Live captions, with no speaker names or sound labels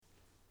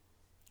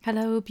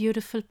Hello,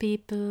 beautiful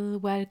people.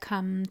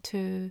 Welcome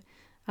to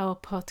our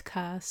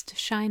podcast,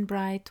 Shine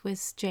Bright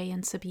with Jay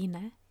and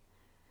Sabine.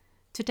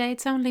 Today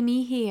it's only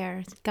me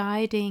here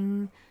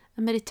guiding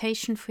a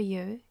meditation for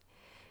you,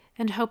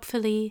 and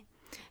hopefully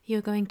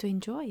you're going to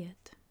enjoy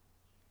it.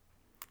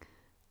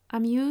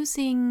 I'm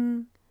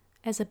using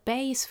as a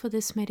base for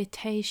this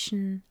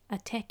meditation a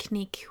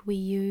technique we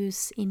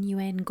use in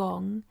Yuen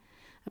Gong,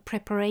 a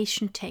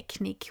preparation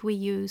technique we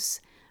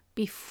use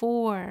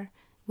before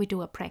we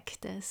do a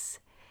practice,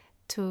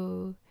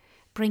 to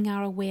bring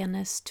our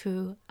awareness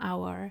to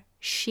our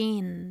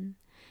Shin.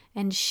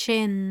 And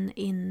Shin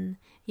in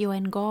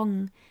Yuen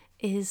Gong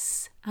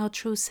is our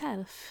true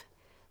self.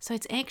 So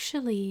it's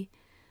actually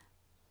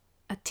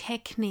a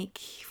technique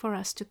for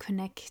us to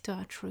connect to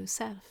our true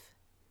self.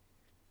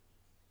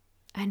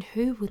 And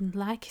who wouldn't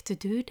like to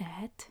do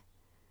that?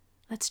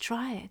 Let's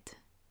try it.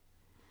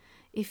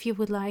 If you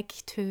would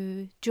like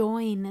to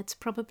join, it's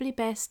probably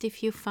best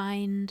if you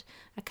find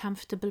a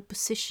comfortable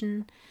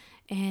position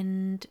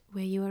and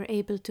where you are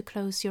able to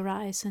close your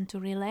eyes and to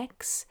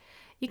relax.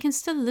 You can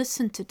still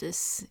listen to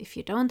this if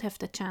you don't have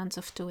the chance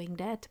of doing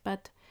that,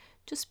 but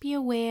just be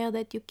aware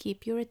that you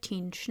keep your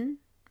attention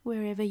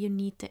wherever you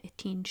need the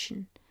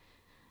attention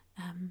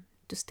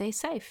to stay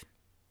safe.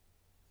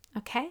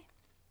 Okay?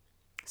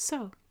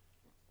 So,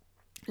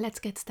 let's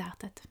get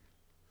started.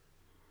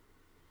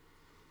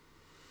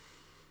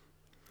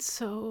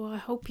 So I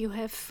hope you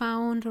have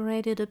found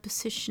already the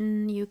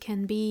position you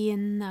can be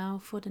in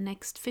now for the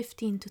next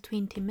 15 to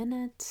 20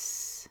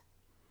 minutes.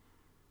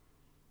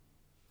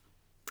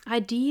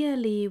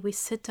 Ideally, we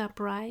sit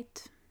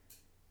upright,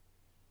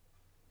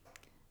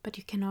 but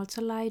you can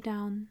also lie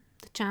down.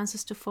 The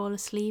chances to fall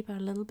asleep are a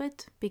little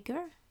bit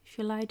bigger if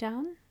you lie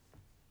down.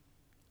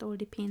 It all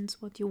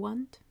depends what you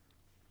want.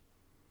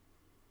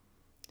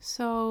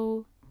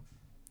 So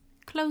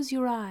close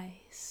your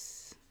eyes.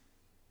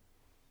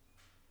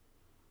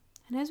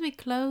 And as we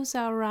close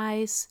our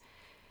eyes,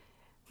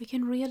 we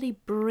can really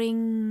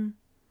bring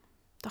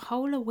the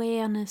whole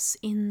awareness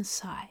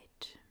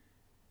inside,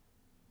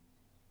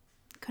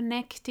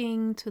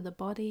 connecting to the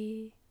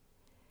body,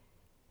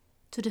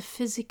 to the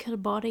physical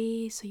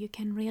body, so you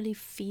can really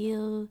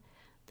feel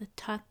the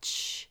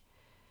touch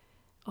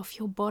of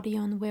your body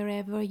on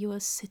wherever you are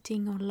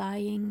sitting or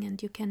lying,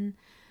 and you can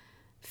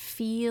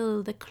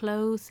feel the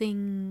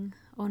clothing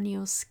on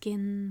your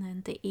skin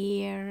and the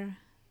air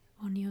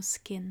on your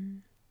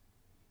skin.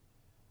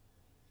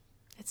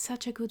 It's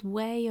such a good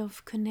way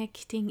of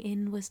connecting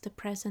in with the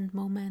present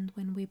moment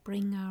when we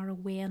bring our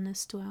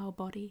awareness to our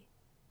body.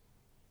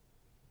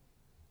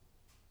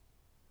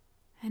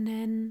 And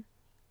then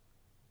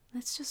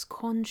let's just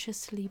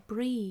consciously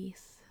breathe.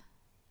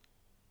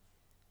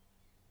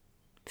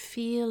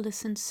 Feel the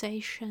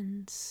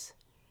sensations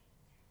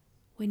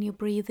when you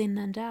breathe in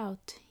and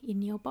out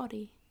in your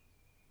body.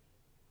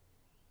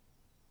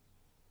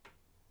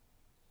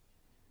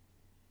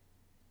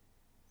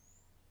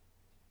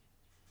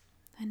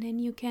 And then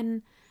you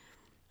can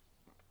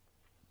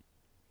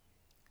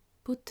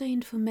put the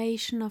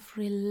information of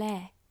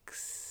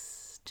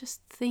relax.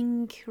 Just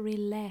think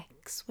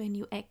relax when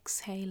you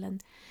exhale,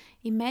 and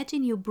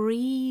imagine you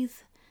breathe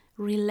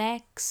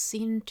relax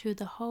into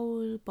the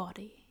whole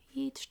body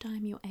each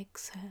time you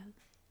exhale.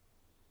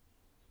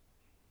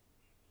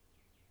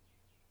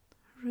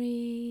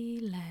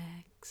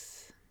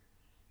 Relax.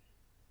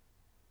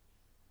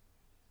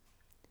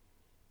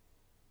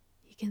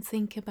 You can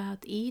think about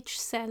each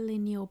cell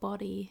in your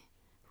body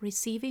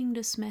receiving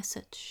this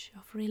message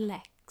of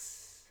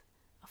relax,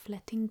 of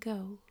letting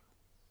go,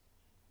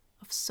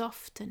 of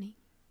softening.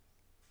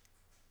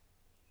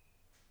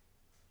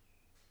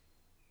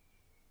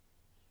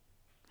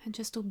 And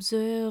just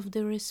observe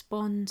the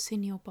response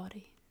in your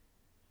body.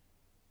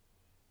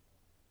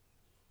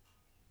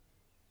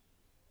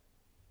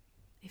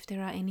 If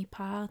there are any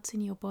parts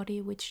in your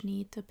body which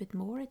need a bit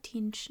more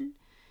attention,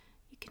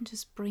 you can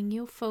just bring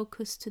your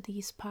focus to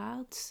these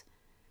parts,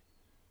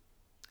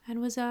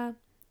 and with a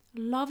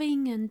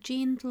loving and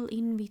gentle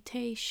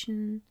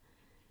invitation,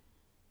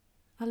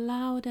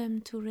 allow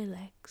them to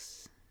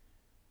relax.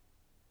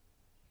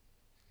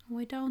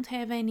 We don't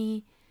have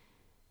any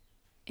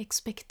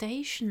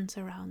expectations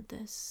around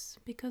this,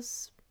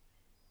 because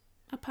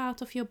a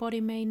part of your body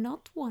may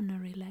not want to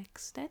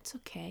relax. That's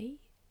okay.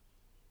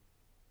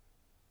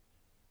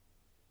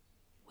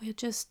 We're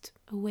just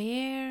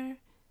aware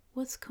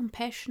with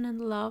compassion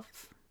and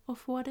love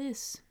of what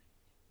is.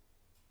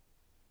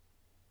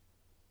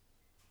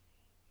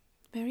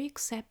 Very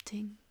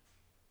accepting.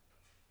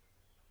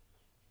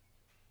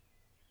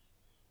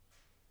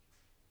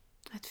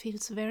 It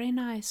feels very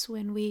nice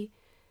when we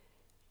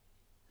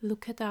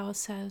look at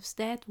ourselves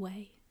that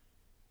way.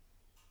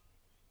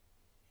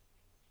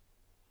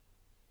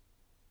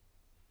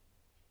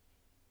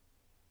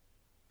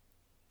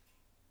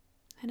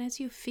 And as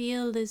you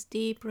feel this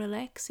deep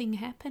relaxing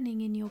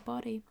happening in your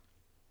body,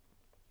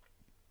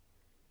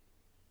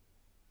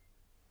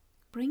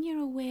 bring your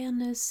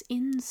awareness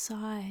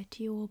inside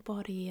your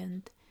body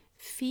and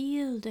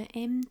feel the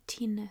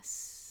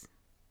emptiness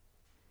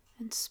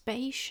and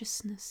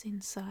spaciousness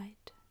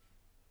inside.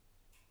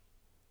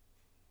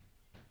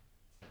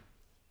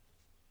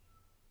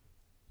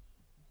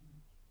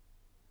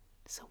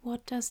 So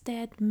what does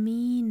that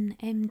mean,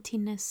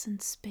 emptiness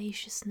and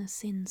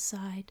spaciousness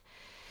inside?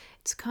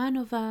 It's kind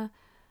of an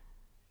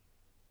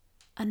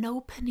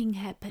opening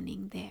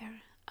happening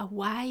there, a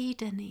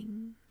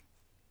widening.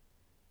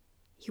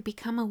 You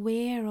become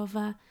aware of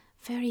a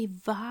very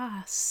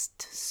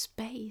vast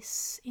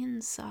space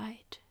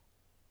inside.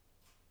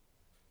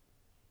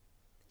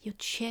 Your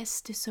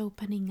chest is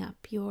opening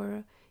up,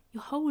 your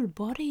whole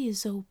body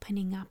is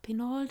opening up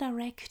in all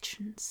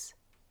directions.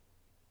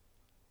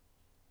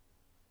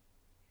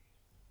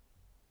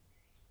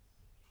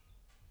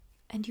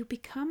 And you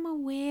become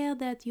aware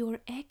that you're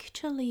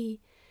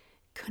actually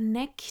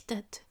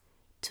connected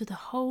to the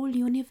whole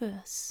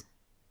universe.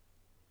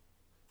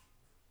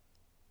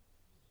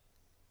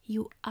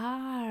 You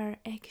are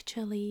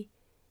actually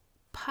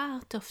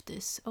part of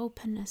this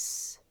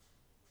openness,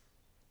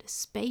 the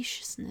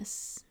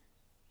spaciousness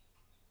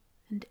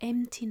and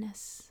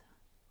emptiness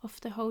of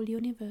the whole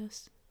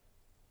universe.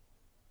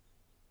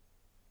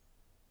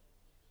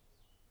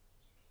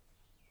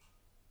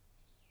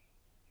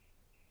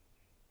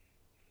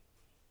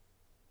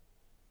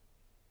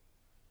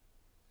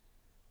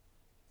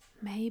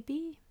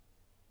 Maybe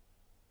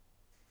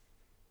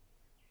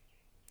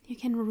you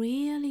can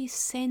really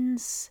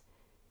sense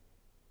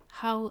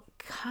how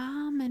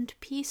calm and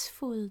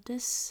peaceful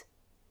this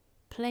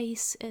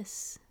place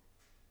is.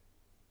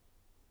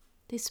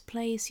 This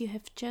place you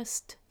have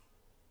just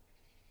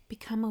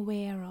become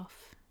aware of.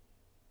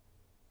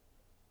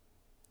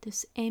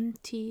 This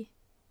empty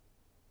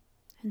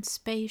and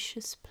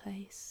spacious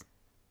place.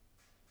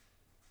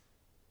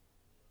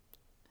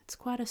 It's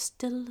quite a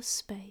still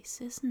space,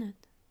 isn't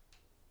it?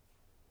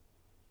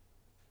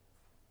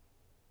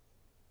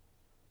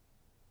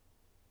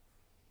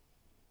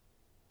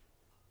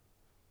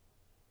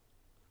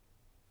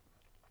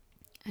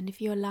 And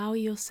if you allow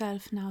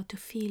yourself now to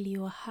feel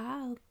your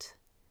heart,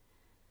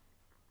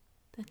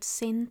 that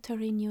center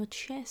in your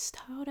chest,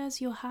 how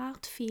does your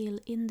heart feel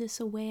in this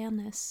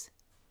awareness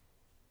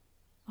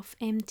of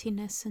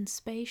emptiness and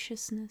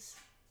spaciousness?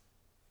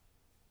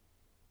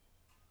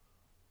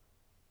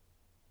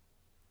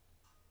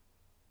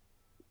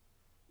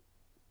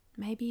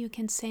 Maybe you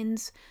can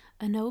sense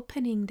an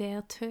opening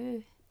there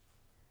too,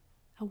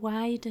 a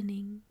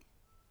widening,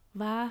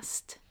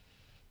 vast,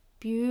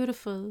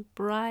 beautiful,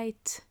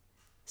 bright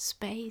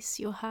space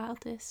your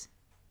heart is.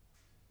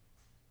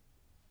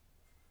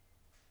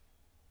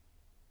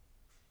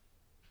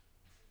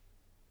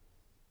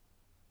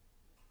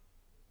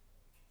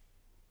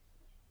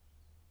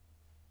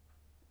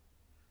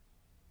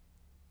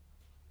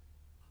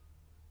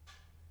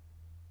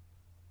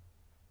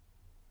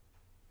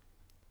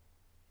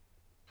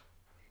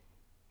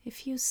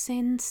 If you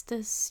sense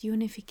this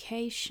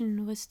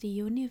unification with the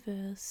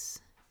universe,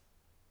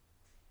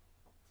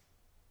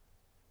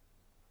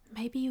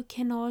 maybe you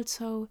can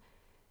also,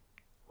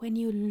 when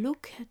you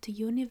look at the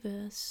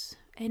universe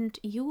and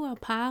you are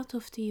part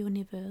of the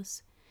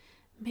universe,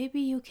 maybe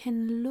you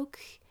can look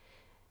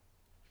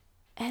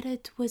at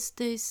it with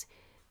these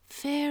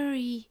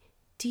very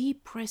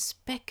deep,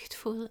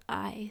 respectful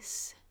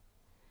eyes,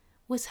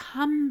 with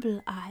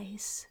humble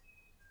eyes.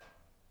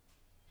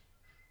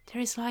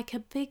 There is like a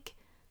big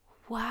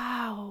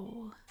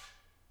wow.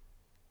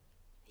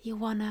 You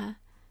wanna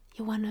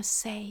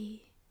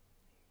say,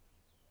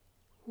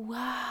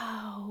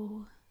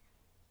 wow.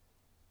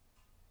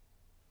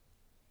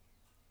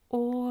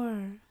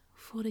 Or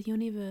for the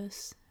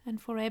universe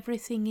and for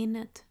everything in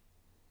it.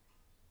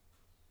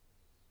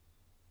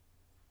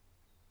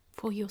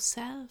 For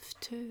yourself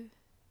too,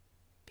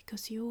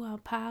 because you are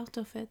part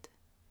of it.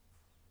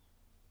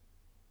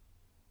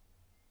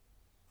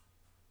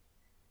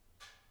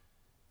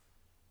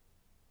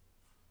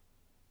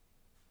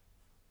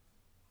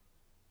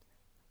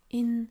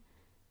 In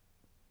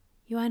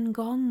Yuan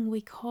Gong, we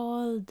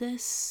call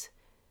this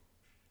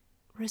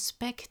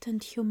respect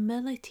and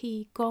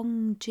humility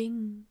Gong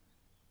Jing.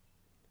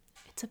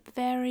 It's a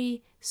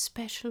very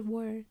special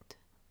word.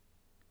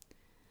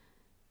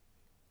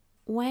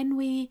 When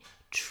we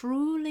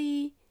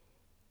truly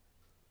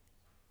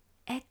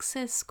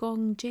access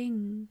Gong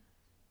Jing,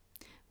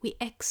 we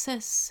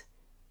access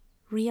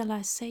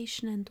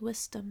realization and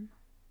wisdom.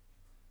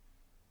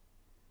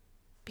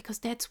 Because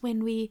that's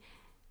when we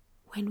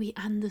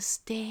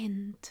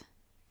understand.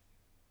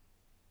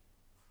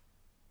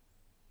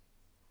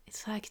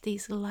 It's like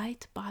these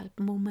light bulb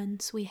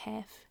moments we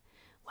have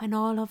when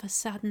all of a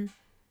sudden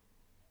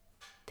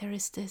there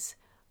is this,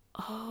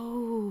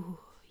 oh,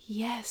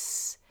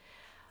 yes,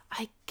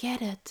 I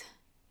get it.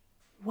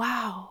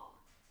 Wow.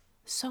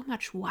 So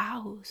much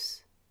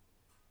wows.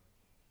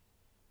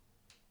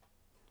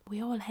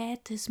 We all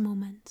had these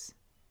moments.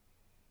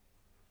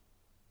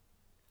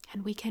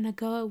 And we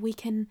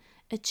can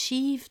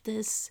achieve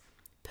this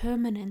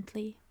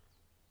permanently.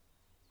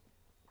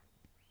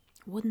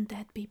 Wouldn't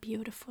that be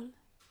beautiful?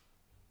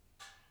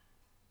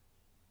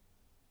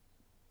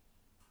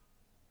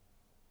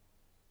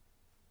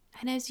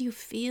 And as you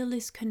feel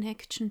this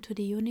connection to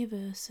the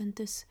universe and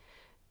this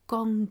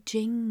Gong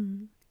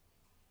Jing,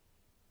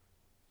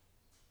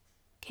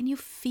 can you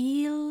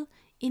feel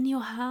in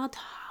your heart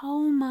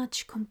how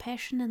much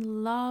compassion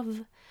and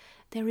love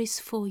there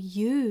is for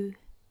you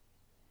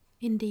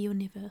in the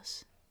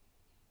universe?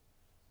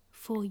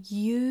 For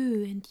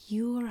you and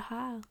your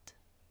heart.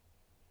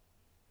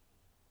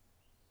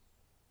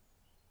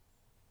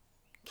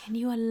 Can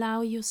you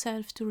allow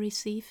yourself to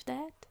receive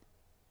that?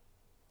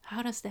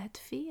 How does that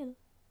feel?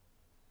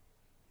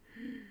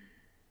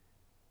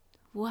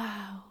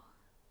 Wow.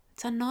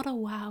 It's another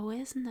wow,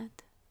 isn't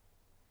it?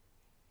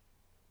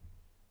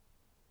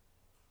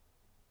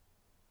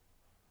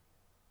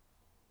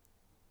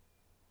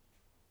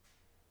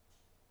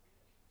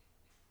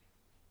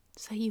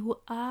 So you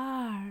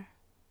are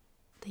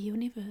the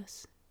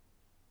universe.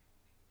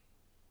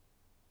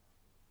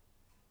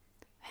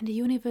 And the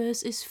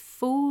universe is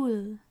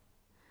full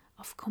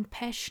of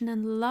compassion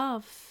and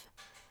love,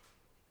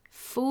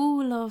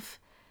 full of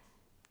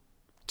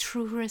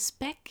true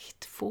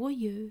respect for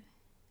you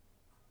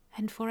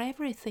and for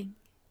everything,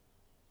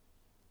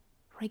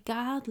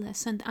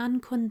 regardless and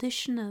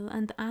unconditional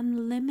and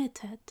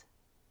unlimited.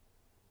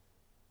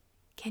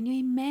 Can you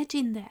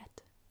imagine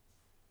that?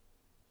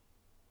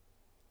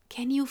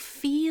 Can you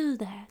feel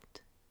that?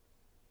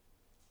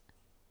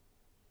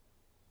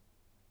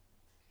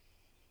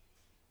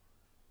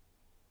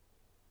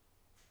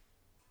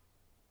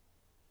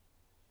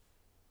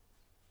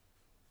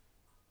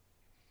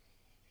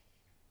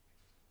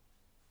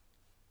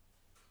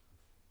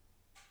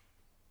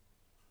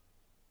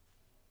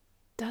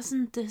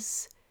 Doesn't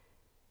this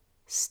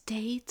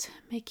state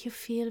make you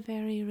feel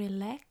very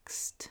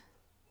relaxed?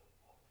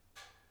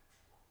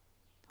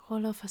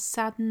 All of a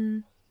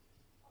sudden,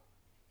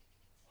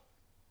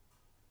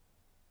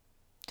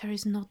 there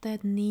is not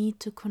that need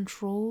to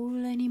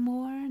control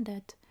anymore,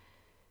 that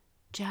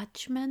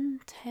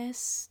judgment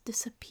has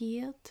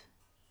disappeared.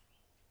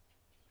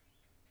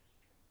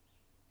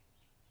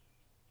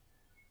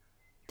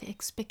 The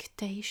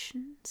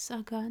expectations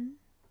are gone.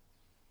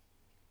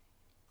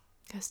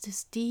 There's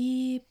this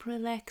deep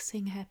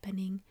relaxing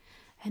happening,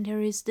 and there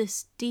is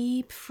this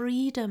deep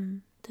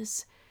freedom,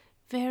 this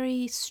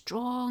very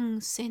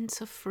strong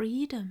sense of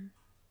freedom.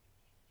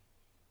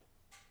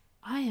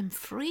 I am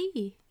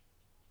free.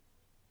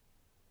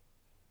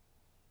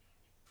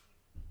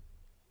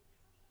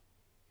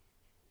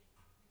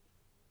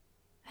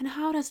 And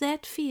how does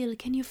that feel?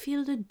 Can you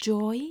feel the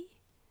joy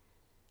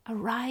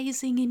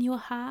arising in your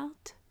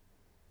heart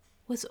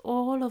with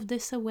all of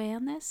this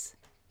awareness?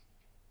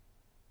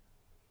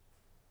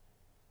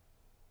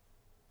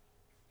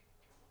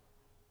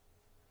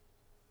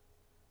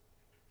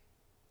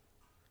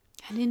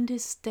 And in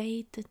this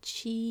state, the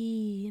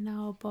chi in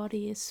our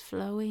body is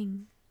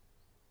flowing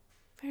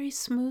very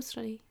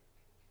smoothly,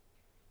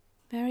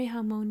 very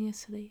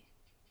harmoniously.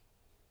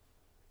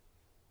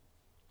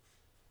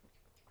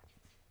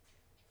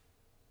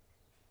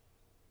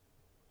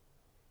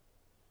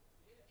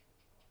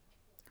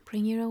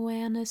 Bring your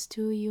awareness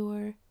to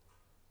your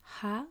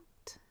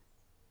heart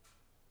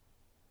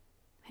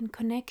and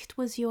connect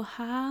with your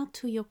heart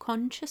to your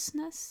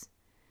consciousness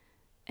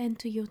and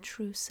to your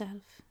true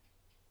self.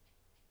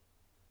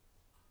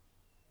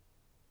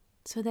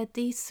 So that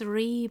these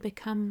three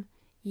become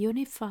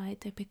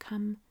unified, they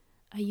become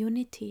a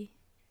unity.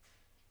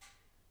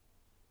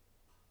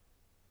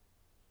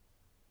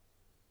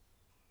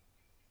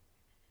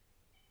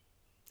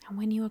 And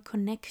when you are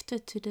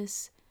connected to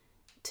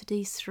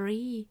these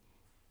three,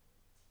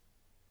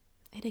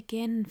 it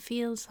again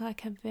feels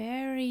like a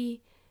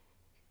very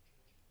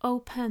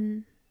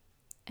open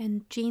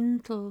and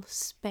gentle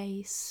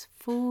space,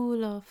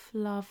 full of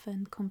love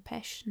and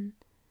compassion.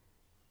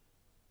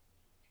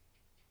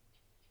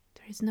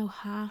 There is no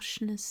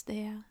harshness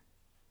there.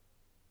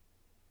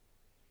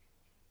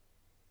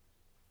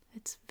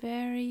 It's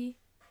very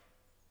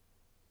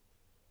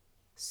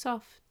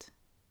soft.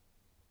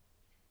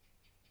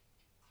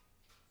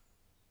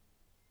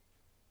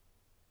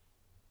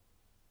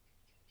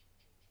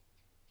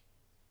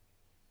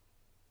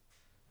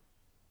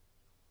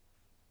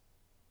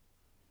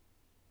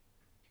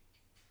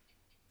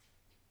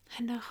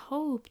 And I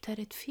hope that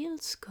it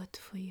feels good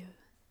for you.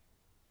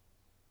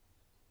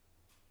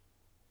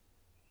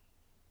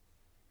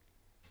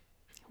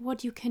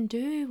 What you can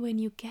do when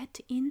you get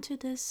into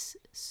this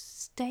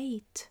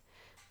state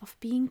of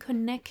being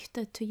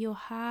connected to your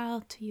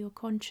heart, to your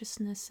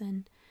consciousness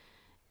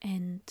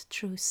and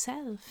true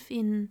self.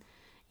 In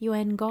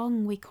Yuan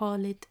Gong we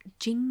call it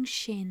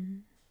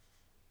Jingxin.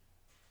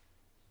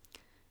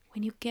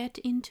 When you get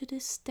into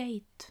this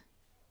state,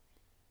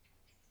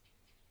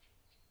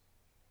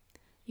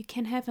 you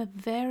can have a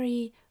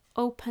very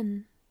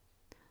open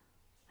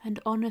and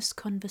honest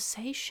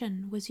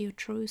conversation with your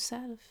true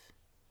self.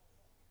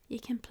 You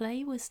can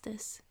play with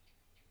this.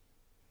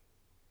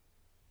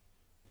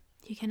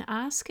 You can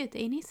ask it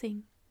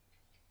anything.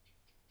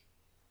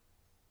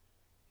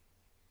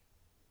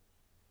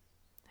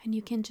 And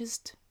you can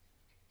just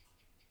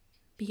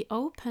be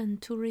open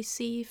to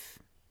receive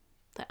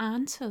the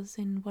answers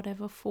in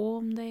whatever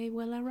form they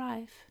will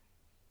arrive.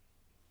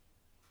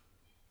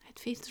 It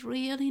feels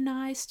really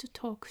nice to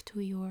talk to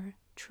your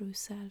true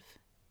self.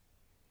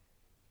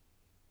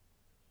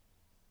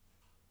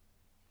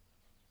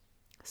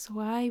 So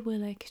I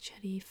will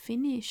actually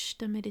finish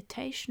the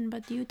meditation,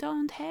 but you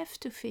don't have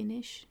to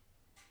finish.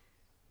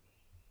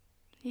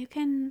 You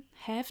can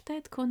have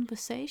that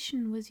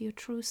conversation with your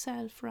true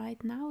self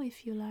right now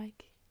if you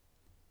like.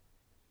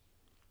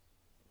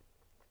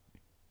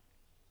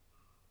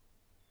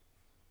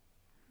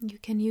 You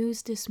can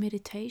use this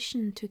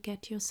meditation to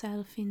get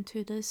yourself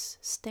into this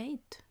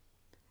state.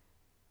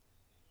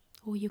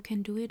 Or you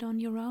can do it on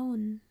your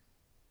own,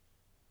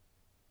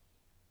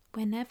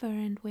 whenever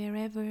and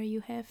wherever you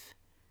have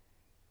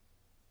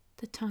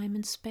the time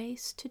and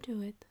space to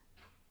do it.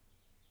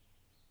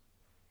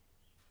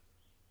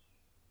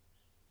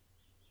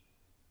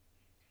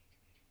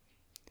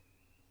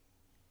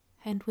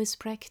 And with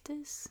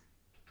practice,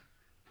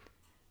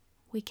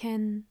 we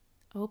can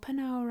open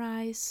our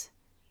eyes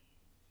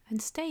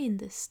and stay in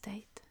this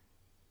state.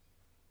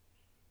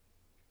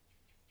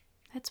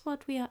 That's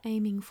what we are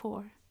aiming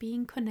for,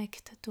 being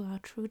connected to our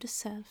true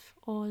self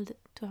all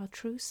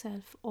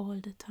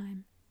the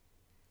time.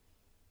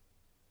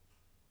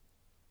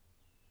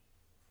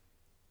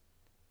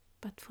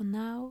 But for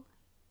now,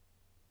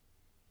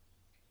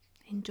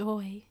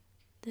 enjoy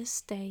this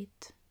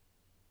state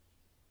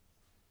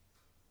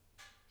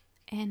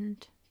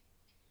and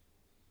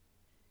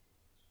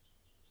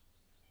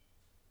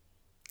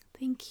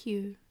thank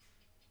you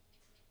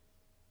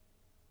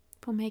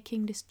for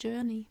making this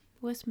journey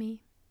with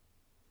me,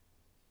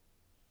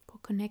 for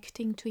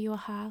connecting to your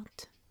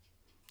heart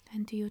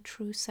and to your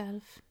true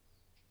self.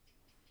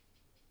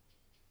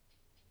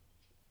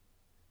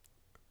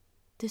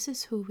 This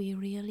is who we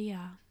really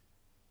are.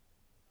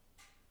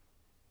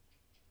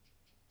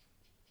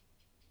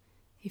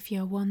 If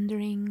you're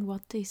wondering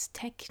what this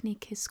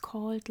technique is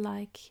called,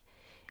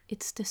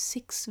 it's the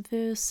 6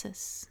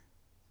 verses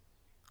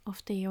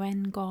of the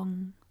Yuan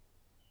Gong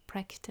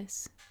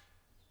practice.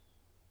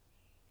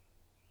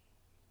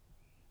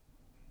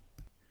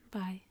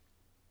 Bye.